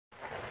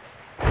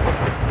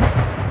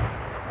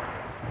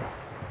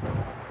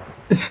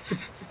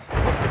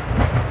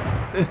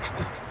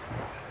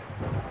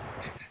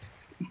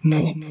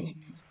No.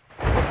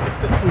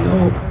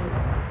 No.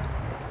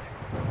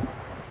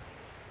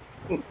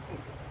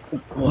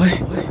 What?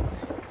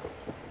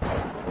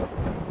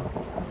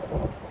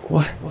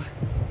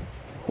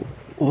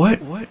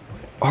 What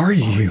are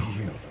you?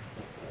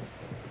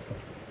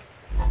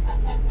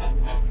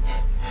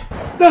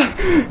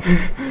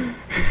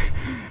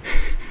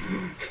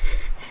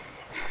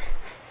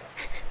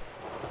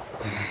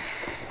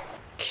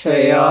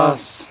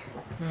 Chaos.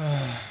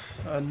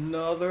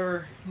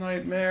 Another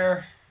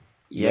nightmare?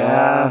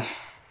 Yeah.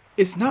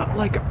 It's not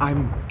like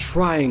I'm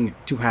trying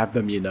to have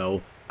them, you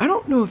know. I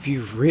don't know if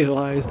you've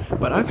realized,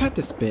 but I've had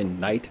to spend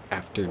night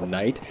after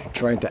night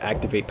trying to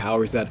activate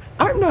powers that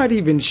I'm not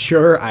even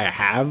sure I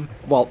have,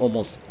 while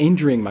almost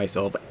injuring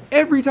myself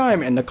every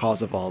time, and the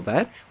cause of all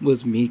that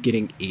was me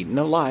getting eaten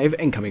alive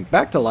and coming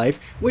back to life,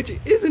 which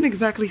isn't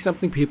exactly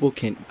something people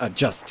can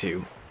adjust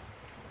to.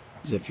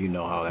 As if you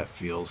know how that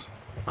feels.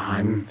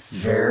 I'm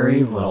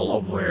very well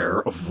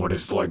aware of what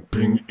it's like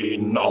being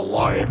eaten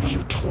alive,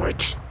 you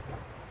twit.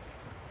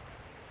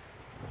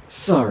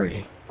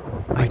 Sorry.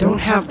 I don't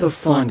have the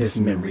fondest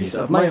memories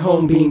of my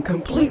home being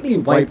completely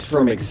wiped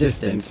from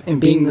existence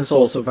and being the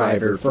sole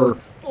survivor for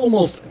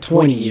almost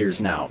 20 years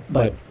now.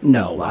 But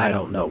no, I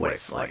don't know what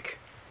it's like.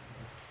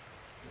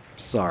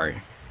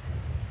 Sorry.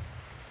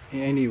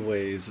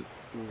 Anyways,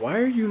 why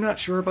are you not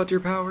sure about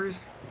your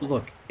powers?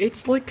 Look,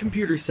 it's like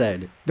Computer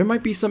said, there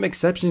might be some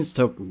exceptions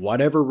to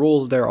whatever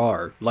rules there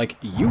are. Like,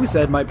 you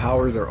said my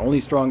powers are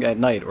only strong at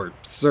night, or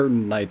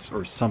certain nights,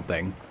 or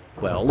something.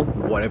 Well,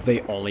 what if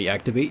they only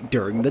activate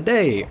during the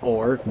day,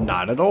 or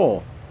not at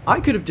all? I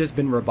could have just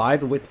been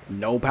revived with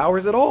no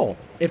powers at all.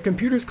 If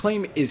Computer's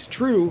claim is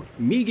true,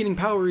 me getting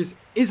powers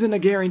isn't a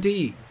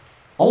guarantee.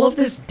 All of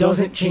this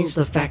doesn't change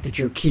the fact that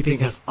you're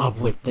keeping us up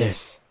with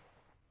this.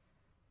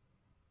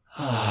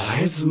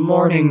 It's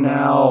morning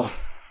now.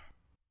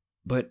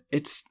 But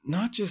it's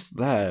not just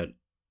that.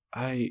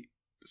 I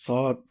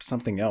saw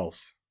something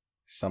else.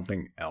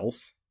 Something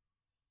else?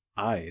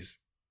 Eyes.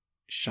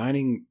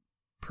 Shining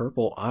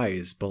purple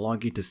eyes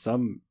belonging to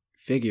some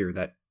figure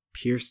that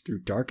pierced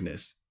through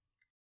darkness.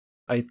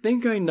 I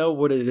think I know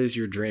what it is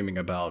you're dreaming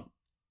about.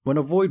 When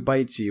a void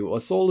bites you, a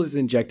soul is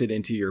injected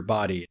into your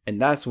body,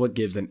 and that's what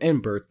gives an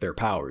in-birth their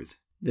powers.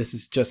 This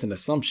is just an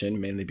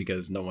assumption, mainly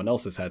because no one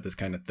else has had this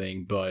kind of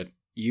thing, but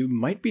you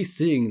might be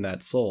seeing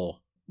that soul.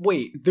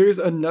 Wait, there's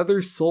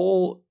another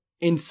soul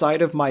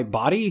inside of my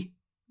body?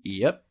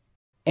 Yep.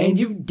 And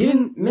you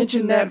didn't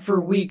mention that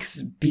for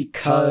weeks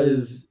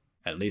because...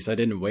 At least I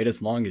didn't wait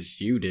as long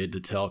as you did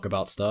to talk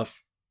about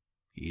stuff.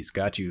 He's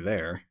got you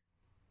there.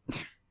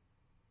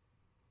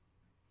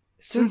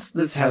 Since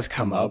this has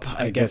come up,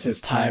 I guess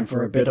it's time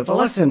for a bit of a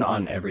lesson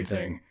on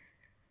everything.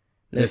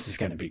 This is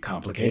going to be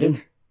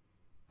complicated.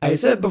 I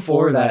said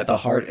before that the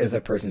heart is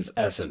a person's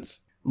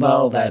essence.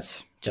 Well,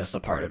 that's just a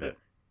part of it.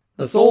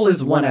 The soul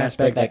is one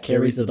aspect that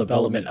carries the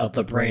development of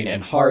the brain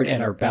and heart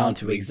and are bound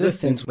to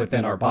existence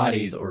within our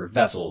bodies or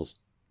vessels.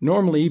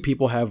 Normally,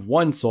 people have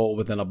one soul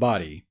within a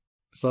body.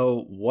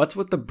 So, what's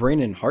with the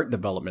brain and heart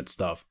development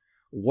stuff?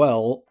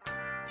 Well...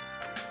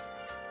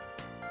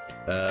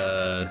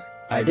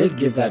 I did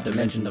give that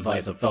dimension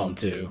device a phone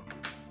too.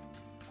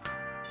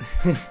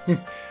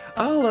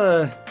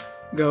 I'll,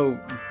 go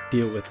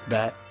deal with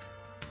that.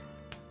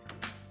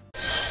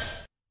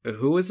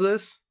 Who is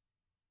this?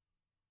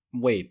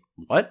 Wait,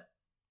 what?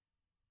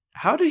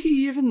 How did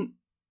he even...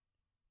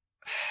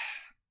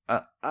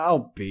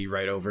 I'll be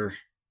right over.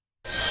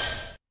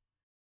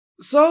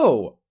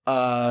 So,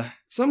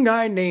 some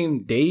guy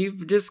named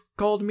Dave just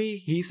called me.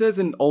 He says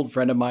an old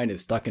friend of mine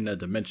is stuck in a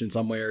dimension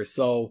somewhere,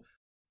 so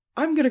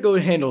I'm gonna go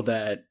handle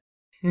that.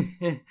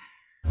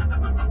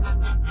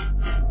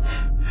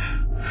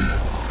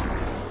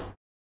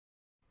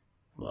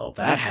 Well,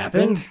 that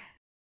happened.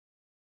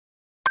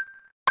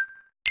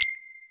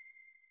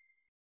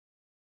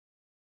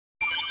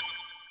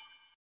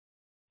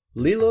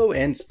 Lilo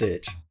and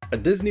Stitch, a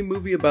Disney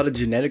movie about a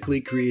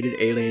genetically created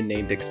alien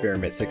named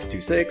Experiment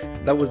 626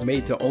 that was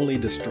made to only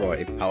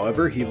destroy.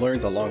 However, he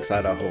learns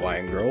alongside a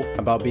Hawaiian girl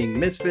about being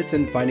misfits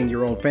and finding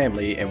your own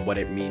family and what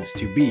it means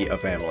to be a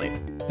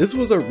family. This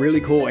was a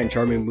really cool and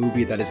charming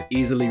movie that is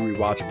easily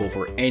rewatchable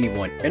for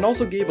anyone, and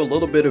also gave a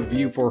little bit of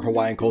view for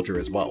Hawaiian culture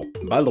as well.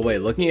 By the way,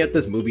 looking at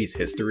this movie's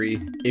history,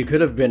 it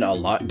could have been a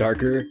lot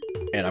darker,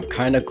 and I'm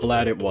kinda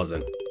glad it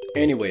wasn't.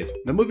 Anyways,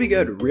 the movie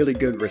got really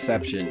good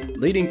reception,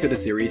 leading to the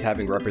series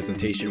having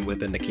representation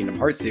within the Kingdom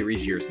Hearts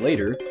series years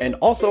later, and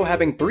also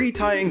having 3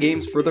 tie-in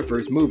games for the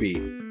first movie.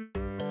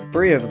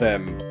 3 of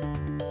them,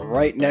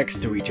 right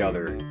next to each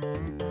other.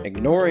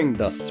 Ignoring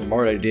the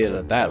smart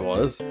idea that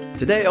was,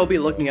 today I'll be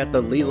looking at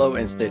the Lilo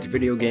and Stitch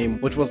video game,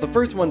 which was the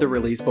first one to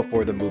release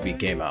before the movie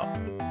came out.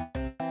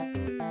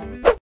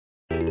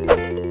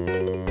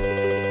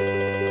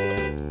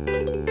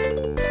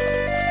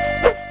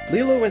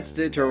 Lilo and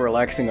Stitch are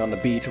relaxing on the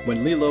beach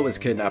when Lilo is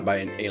kidnapped by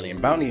an alien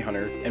bounty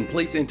hunter and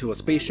placed into a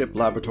spaceship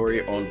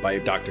laboratory owned by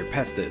Dr.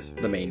 Pestis,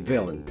 the main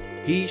villain.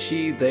 He,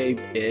 she, they,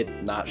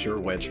 it, not sure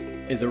which,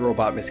 is a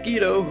robot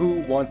mosquito who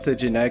wants to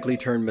genetically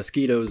turn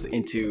mosquitoes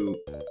into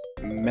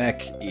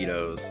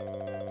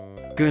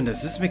mech-eatos.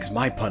 Goodness, this makes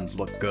my puns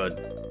look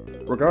good.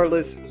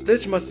 Regardless,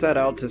 Stitch must set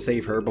out to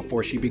save her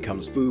before she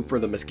becomes food for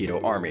the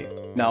mosquito army.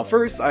 Now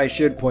first, I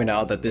should point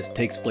out that this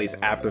takes place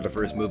after the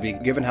first movie,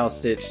 given how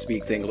Stitch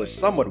speaks English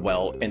somewhat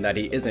well and that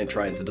he isn't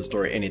trying to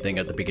destroy anything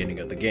at the beginning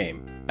of the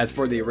game. As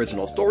for the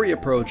original story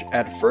approach,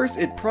 at first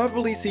it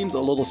probably seems a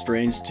little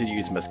strange to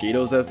use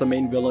mosquitoes as the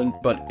main villain,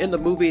 but in the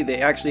movie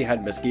they actually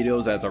had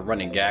mosquitoes as a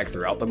running gag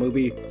throughout the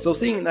movie, so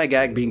seeing that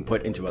gag being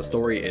put into a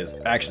story is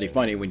actually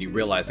funny when you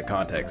realize the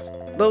context.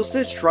 Though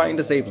Stitch trying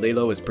to save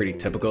Lilo is pretty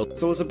typical,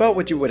 so it's about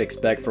what you would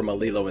expect from a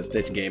Lilo and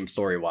Stitch game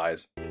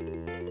story-wise.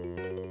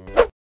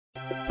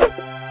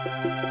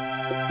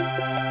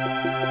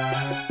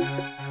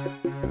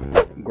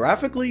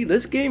 Graphically,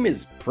 this game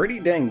is pretty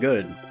dang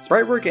good.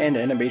 Sprite work and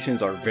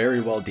animations are very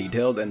well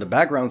detailed and the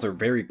backgrounds are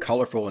very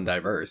colorful and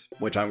diverse,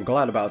 which I'm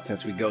glad about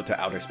since we go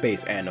to outer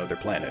space and other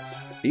planets.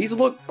 These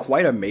look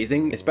quite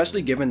amazing,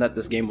 especially given that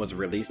this game was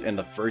released in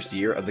the first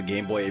year of the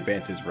Game Boy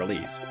Advance's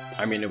release.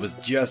 I mean, it was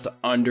just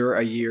under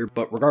a year,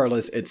 but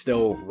regardless, it's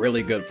still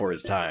really good for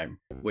its time,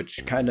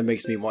 which kinda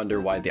makes me wonder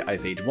why the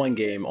Ice Age 1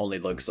 game only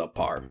looks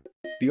subpar.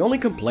 The only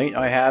complaint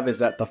I have is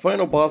that the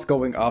final boss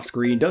going off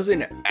screen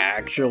doesn't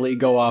actually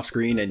go off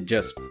screen and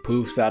just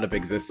poofs out of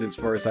existence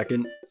for a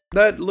second.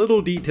 That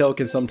little detail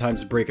can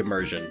sometimes break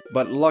immersion,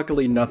 but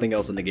luckily nothing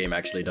else in the game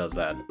actually does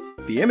that.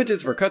 The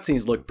images for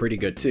cutscenes look pretty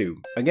good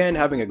too, again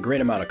having a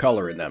great amount of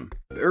color in them.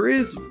 There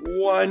is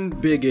one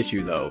big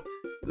issue though.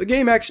 The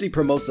game actually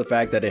promotes the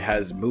fact that it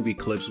has movie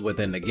clips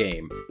within the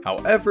game.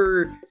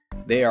 However,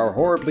 they are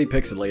horribly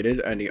pixelated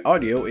and the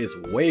audio is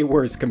way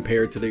worse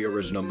compared to the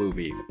original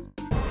movie.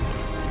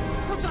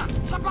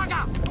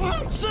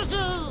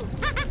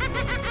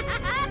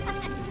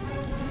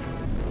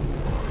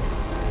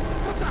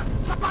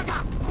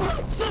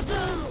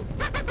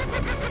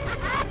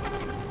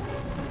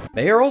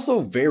 They are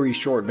also very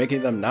short,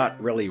 making them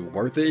not really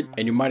worth it,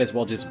 and you might as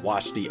well just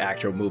watch the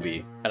actual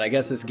movie. And I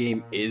guess this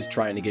game is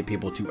trying to get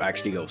people to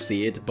actually go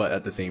see it, but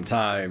at the same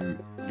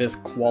time, this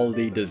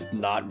quality does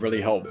not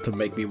really help to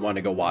make me want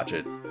to go watch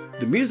it.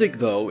 The music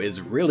though is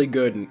really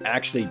good and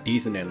actually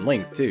decent in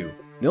length too.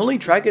 The only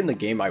track in the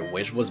game I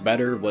wish was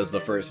better was the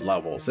first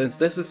level. Since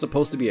this is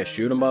supposed to be a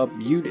shoot 'em up,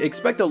 you'd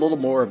expect a little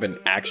more of an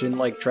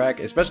action-like track,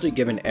 especially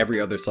given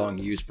every other song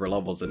used for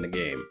levels in the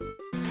game.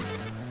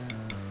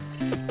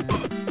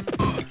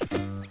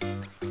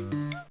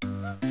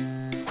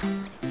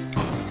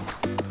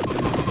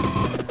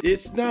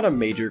 It's not a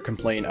major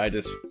complaint, I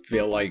just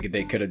feel like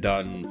they could have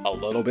done a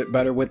little bit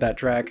better with that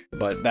track,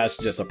 but that's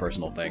just a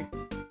personal thing.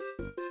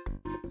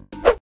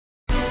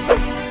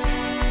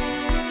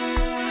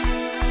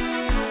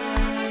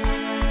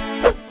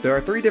 There are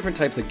 3 different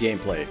types of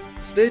gameplay: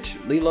 Stitch,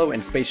 Lilo,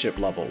 and Spaceship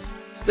levels.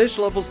 Stitch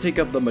levels take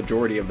up the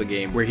majority of the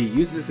game, where he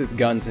uses his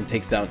guns and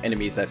takes down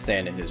enemies that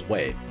stand in his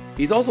way.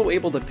 He's also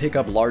able to pick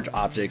up large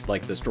objects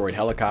like destroyed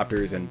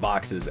helicopters and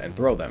boxes and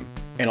throw them.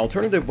 An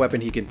alternative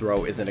weapon he can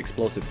throw is an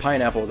explosive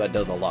pineapple that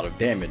does a lot of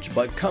damage,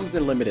 but comes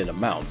in limited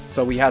amounts,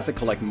 so he has to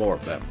collect more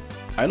of them.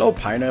 I know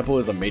pineapple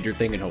is a major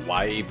thing in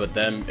Hawaii, but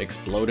them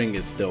exploding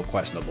is still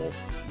questionable.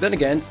 Then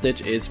again,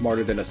 Stitch is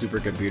smarter than a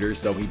supercomputer,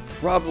 so he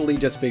probably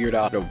just figured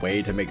out a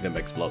way to make them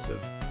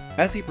explosive.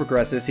 As he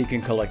progresses, he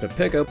can collect a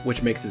pickup,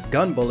 which makes his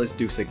gun bullets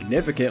do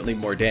significantly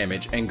more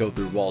damage and go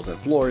through walls and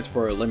floors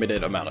for a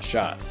limited amount of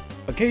shots.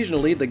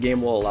 Occasionally, the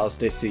game will allow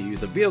Stitch to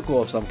use a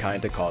vehicle of some kind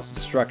to cause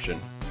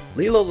destruction.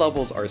 Lilo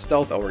levels are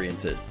stealth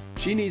oriented.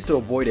 She needs to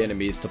avoid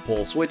enemies to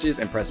pull switches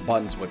and press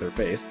buttons with her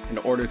face in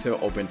order to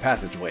open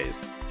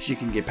passageways. She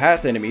can get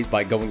past enemies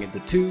by going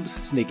into tubes,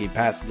 sneaking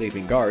past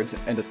sleeping guards,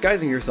 and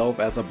disguising herself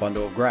as a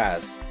bundle of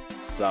grass.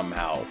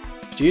 Somehow.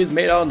 She is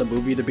made out in the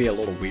movie to be a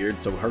little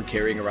weird, so her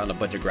carrying around a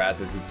bunch of grass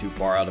isn't too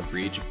far out of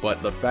reach,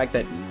 but the fact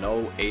that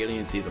no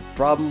alien sees a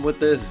problem with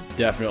this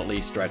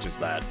definitely stretches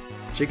that.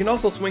 She can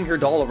also swing her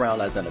doll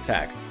around as an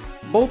attack.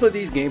 Both of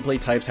these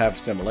gameplay types have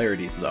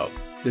similarities though.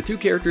 The 2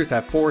 characters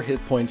have 4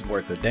 hit points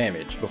worth of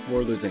damage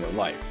before losing a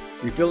life.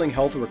 Refilling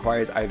health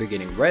requires either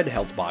getting red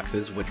health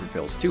boxes, which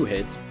refills 2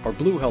 hits, or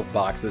blue health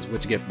boxes,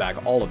 which give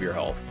back all of your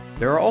health.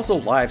 There are also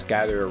lives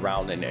scattered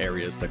around in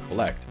areas to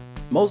collect.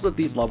 Most of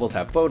these levels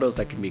have photos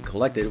that can be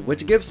collected,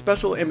 which give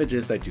special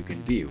images that you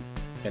can view.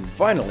 And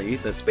finally,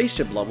 the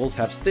spaceship levels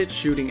have Stitch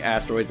shooting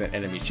asteroids and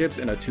enemy ships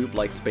in a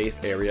tube-like space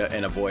area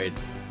and avoid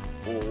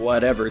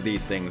whatever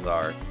these things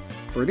are.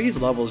 For these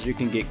levels, you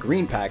can get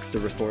green packs to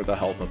restore the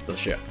health of the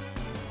ship.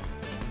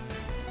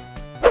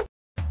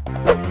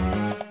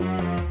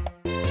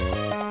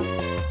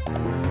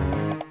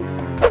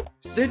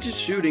 Stitch's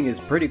shooting is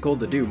pretty cool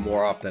to do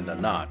more often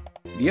than not.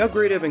 The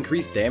upgrade of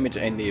increased damage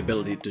and the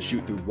ability to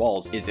shoot through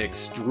walls is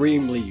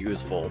extremely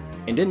useful,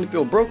 and didn't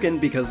feel broken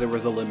because there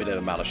was a limited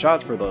amount of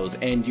shots for those,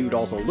 and you'd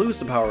also lose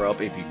the power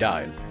up if you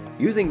died.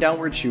 Using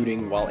downward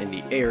shooting while in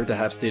the air to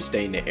have Stitch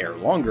stay in the air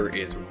longer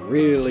is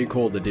really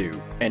cool to do,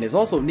 and is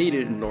also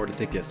needed in order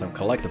to get some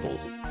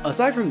collectibles.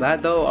 Aside from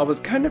that though, I was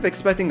kind of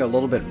expecting a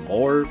little bit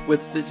more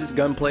with Stitch's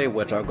gunplay,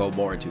 which I'll go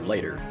more into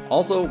later.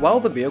 Also, while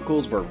the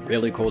vehicles were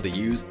really cool to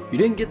use, you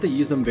didn't get to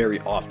use them very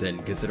often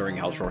considering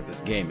how short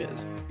this game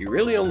is. You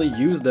really only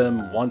use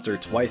them once or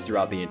twice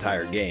throughout the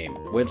entire game,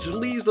 which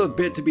leaves a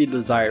bit to be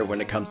desired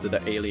when it comes to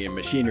the alien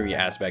machinery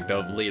aspect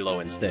of Lilo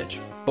and Stitch.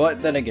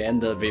 But then again,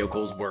 the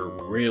vehicles were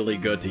really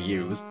good to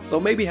use, so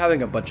maybe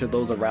having a bunch of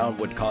those around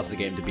would cause the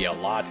game to be a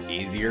lot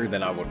easier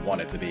than I would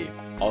want it to be.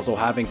 Also,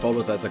 having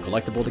photos as a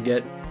collectible to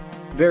get,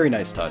 very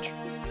nice touch.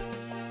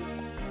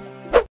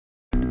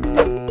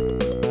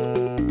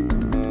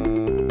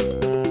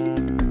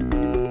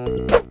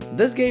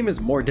 This game is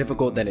more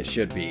difficult than it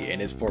should be,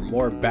 and is for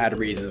more bad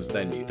reasons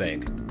than you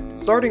think.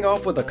 Starting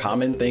off with a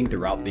common thing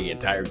throughout the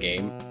entire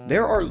game,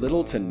 there are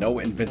little to no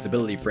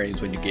invincibility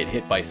frames when you get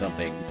hit by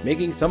something,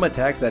 making some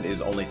attacks that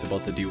is only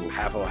supposed to do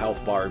half a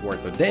health bar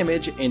worth of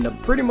damage end up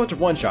pretty much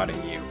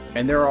one-shotting you.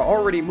 And there are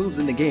already moves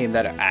in the game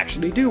that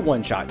actually do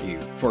one-shot you,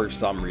 for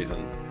some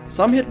reason.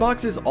 Some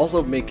hitboxes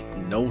also make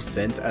no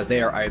sense as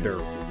they are either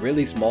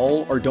really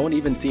small or don't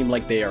even seem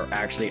like they are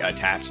actually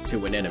attached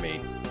to an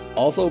enemy.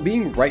 Also,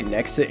 being right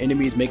next to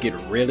enemies make it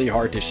really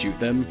hard to shoot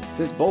them,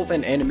 since both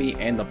an enemy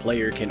and the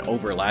player can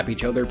overlap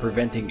each other,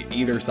 preventing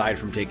either side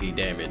from taking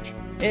damage.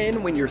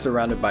 And when you're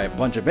surrounded by a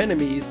bunch of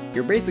enemies,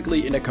 you're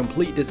basically in a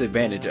complete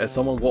disadvantage as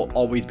someone will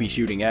always be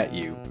shooting at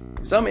you.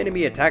 Some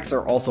enemy attacks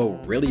are also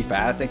really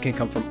fast and can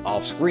come from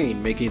off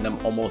screen, making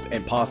them almost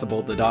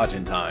impossible to dodge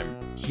in time.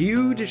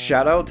 Huge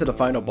shout out to the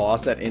final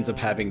boss that ends up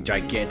having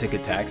gigantic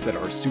attacks that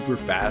are super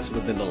fast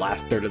within the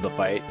last third of the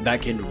fight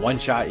that can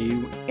one-shot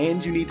you,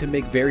 and you need to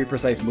make very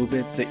precise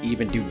movements to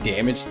even do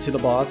damage to the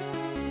boss.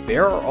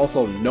 There are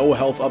also no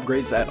health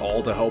upgrades at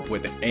all to help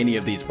with any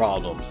of these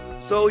problems,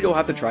 so you'll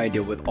have to try and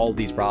deal with all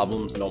these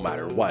problems no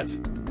matter what.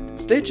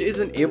 Stitch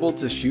isn't able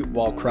to shoot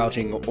while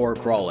crouching or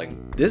crawling.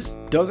 This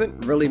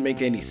doesn't really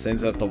make any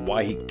sense as to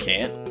why he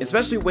can't,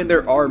 especially when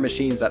there are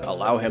machines that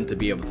allow him to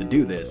be able to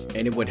do this,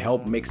 and it would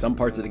help make some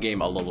parts of the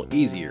game a little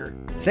easier.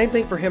 Same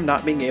thing for him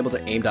not being able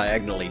to aim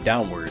diagonally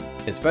downward,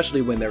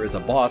 especially when there is a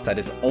boss that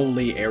is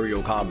only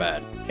aerial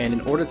combat. And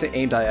in order to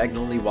aim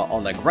diagonally while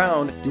on the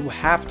ground, you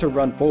have to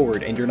run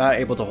forward and you're not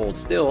able to hold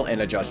still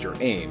and adjust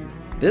your aim.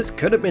 This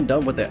could have been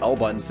done with the L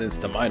button since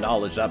to my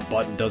knowledge that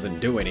button doesn't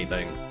do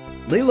anything.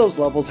 Lilo's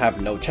levels have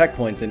no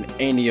checkpoints in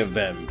any of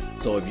them,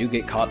 so if you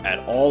get caught at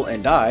all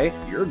and die,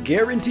 you're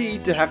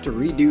guaranteed to have to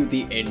redo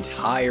the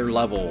entire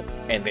level,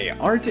 and they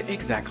aren't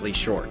exactly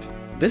short.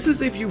 This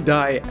is if you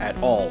die at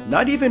all,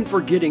 not even for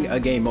getting a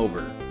game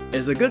over.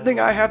 It's a good thing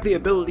I have the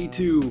ability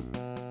to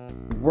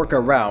work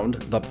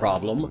around the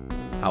problem.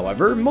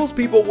 However, most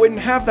people wouldn't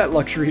have that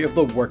luxury of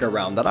the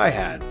workaround that I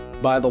had.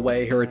 By the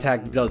way, her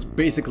attack does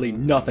basically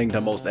nothing to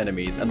most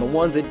enemies, and the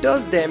ones it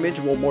does damage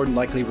will more than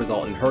likely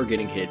result in her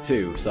getting hit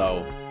too,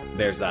 so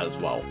there's that as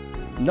well.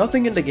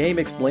 Nothing in the game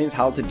explains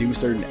how to do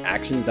certain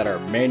actions that are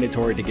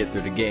mandatory to get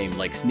through the game,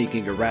 like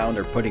sneaking around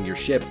or putting your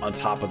ship on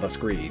top of the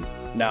screen.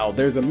 Now,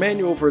 there's a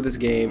manual for this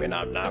game, and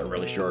I'm not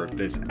really sure if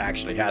this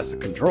actually has the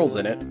controls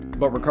in it,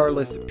 but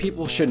regardless,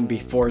 people shouldn't be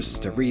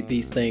forced to read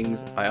these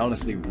things. I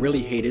honestly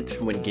really hate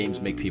it when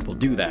games make people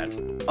do that.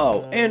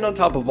 Oh, and on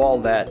top of all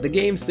that, the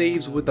game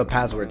saves with a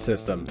password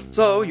system,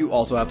 so you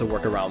also have to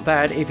work around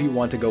that if you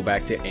want to go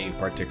back to a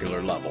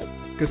particular level.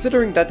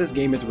 Considering that this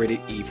game is rated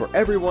E for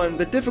everyone,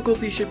 the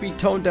difficulty should be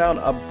toned down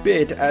a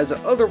bit, as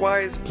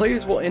otherwise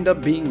players will end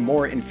up being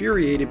more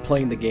infuriated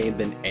playing the game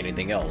than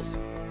anything else.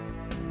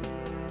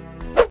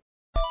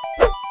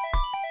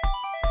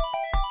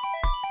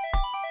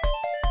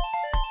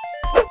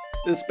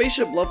 The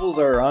spaceship levels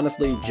are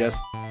honestly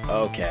just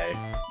okay.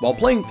 While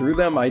playing through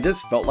them, I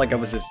just felt like I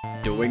was just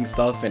doing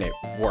stuff and it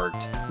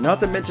worked. Not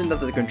to mention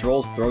that the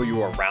controls throw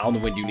you around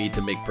when you need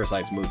to make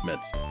precise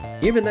movements.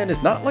 Even then,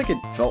 it's not like it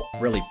felt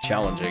really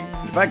challenging.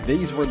 In fact,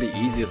 these were the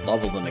easiest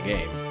levels in the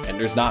game, and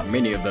there's not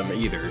many of them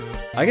either.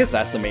 I guess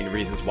that's the main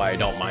reasons why I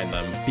don't mind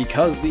them,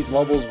 because these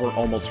levels were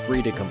almost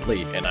free to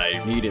complete and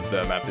I needed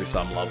them after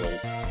some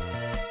levels.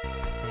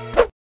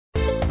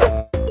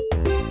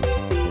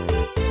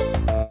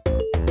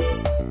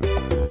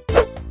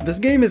 This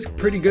game is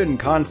pretty good in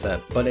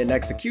concept, but in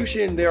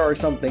execution there are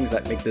some things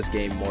that make this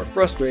game more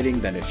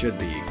frustrating than it should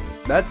be.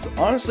 That's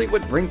honestly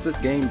what brings this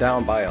game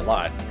down by a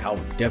lot, how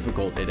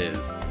difficult it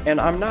is.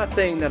 And I'm not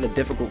saying that a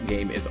difficult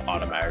game is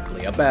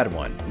automatically a bad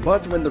one,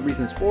 but when the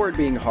reasons for it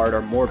being hard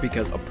are more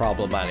because of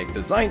problematic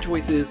design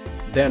choices,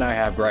 then I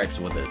have gripes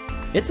with it.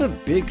 It's a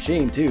big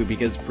shame too,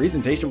 because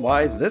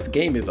presentation-wise, this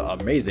game is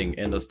amazing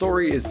and the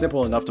story is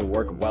simple enough to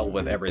work well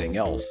with everything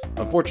else.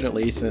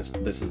 Unfortunately, since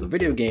this is a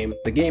video game,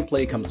 the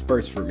gameplay comes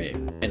first for me,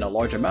 and a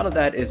large amount of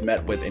that is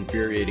met with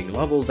infuriating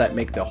levels that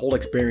make the whole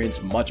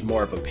experience much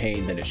more of a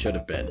pain than it should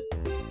have been.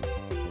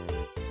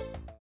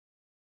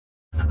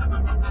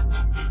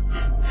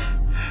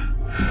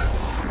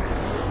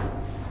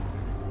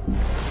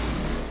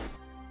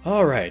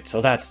 Alright,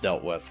 so that's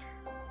dealt with.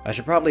 I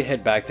should probably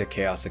head back to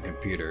Chaos and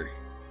Computer.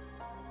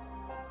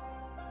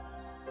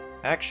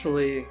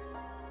 Actually,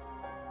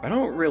 I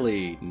don't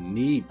really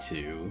need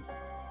to.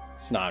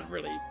 It's not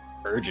really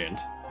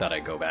urgent that I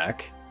go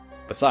back.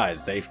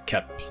 Besides, they've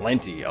kept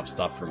plenty of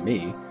stuff from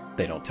me.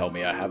 They don't tell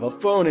me I have a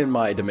phone in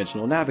my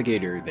dimensional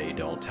navigator. They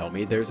don't tell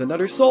me there's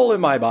another soul in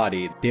my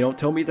body. They don't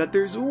tell me that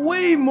there's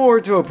way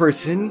more to a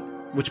person,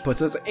 which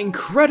puts us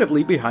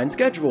incredibly behind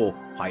schedule.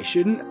 Why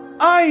shouldn't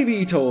I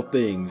be told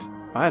things?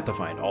 I have to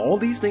find all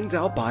these things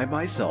out by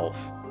myself.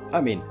 I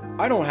mean,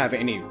 I don't have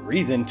any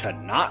reason to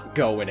not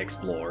go and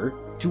explore.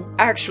 To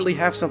actually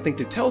have something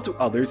to tell to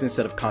others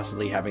instead of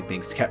constantly having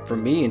things kept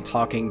from me and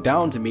talking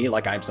down to me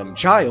like I'm some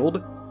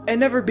child. And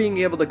never being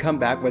able to come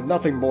back with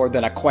nothing more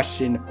than a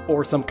question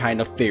or some kind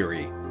of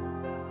theory.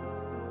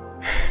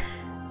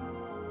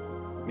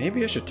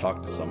 Maybe I should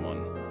talk to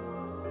someone.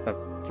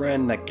 A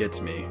friend that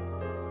gets me.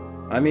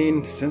 I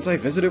mean, since I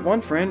visited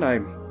one friend, I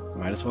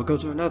might as well go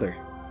to another.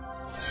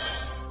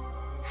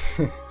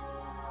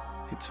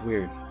 It's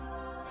weird.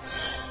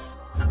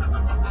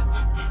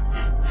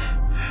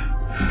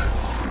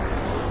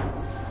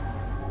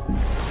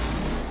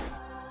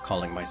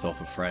 Calling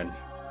myself a friend.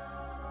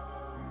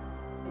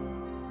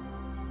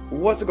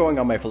 What's going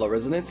on, my fellow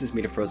residents? It's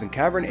me,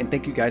 TheFrozenCavern, and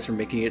thank you guys for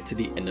making it to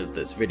the end of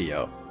this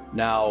video.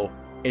 Now,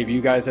 if you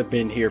guys have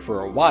been here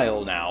for a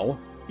while now,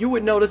 you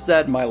would notice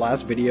that my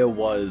last video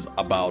was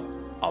about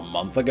a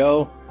month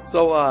ago.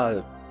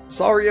 So,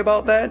 sorry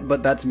about that,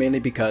 but that's mainly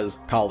because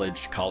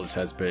college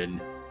has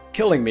been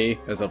killing me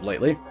as of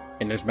lately,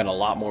 and there's been a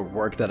lot more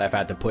work that I've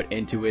had to put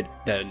into it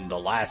than the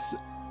last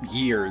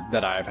year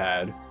that I've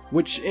had,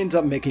 which ends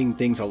up making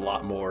things a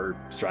lot more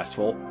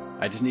stressful.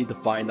 I just need to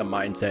find the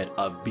mindset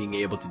of being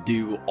able to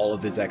do all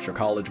of this extra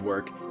college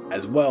work,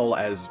 as well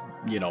as,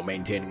 you know,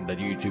 maintaining the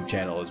YouTube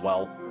channel as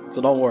well.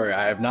 So don't worry,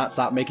 I have not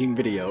stopped making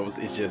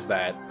videos, it's just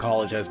that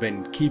college has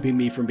been keeping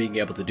me from being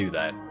able to do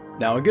that.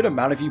 Now, a good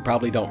amount of you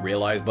probably don't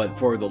realize, but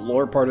for the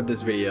lore part of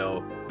this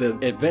video, the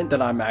event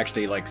that I'm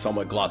actually like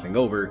somewhat glossing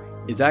over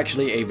is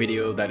actually a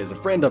video that is a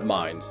friend of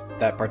mine's,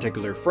 that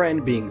particular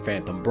friend being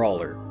Phantom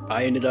Brawler.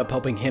 I ended up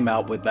helping him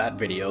out with that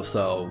video,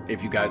 so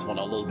if you guys want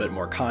a little bit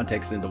more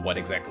context into what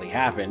exactly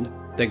happened,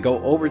 then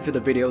go over to the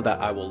video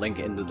that I will link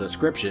in the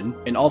description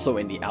and also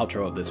in the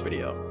outro of this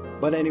video.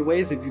 But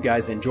anyways, if you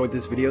guys enjoyed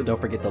this video, don't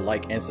forget to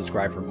like and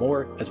subscribe for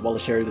more, as well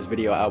as share this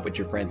video out with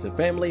your friends and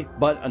family.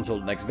 But until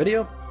the next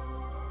video,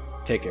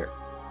 take care.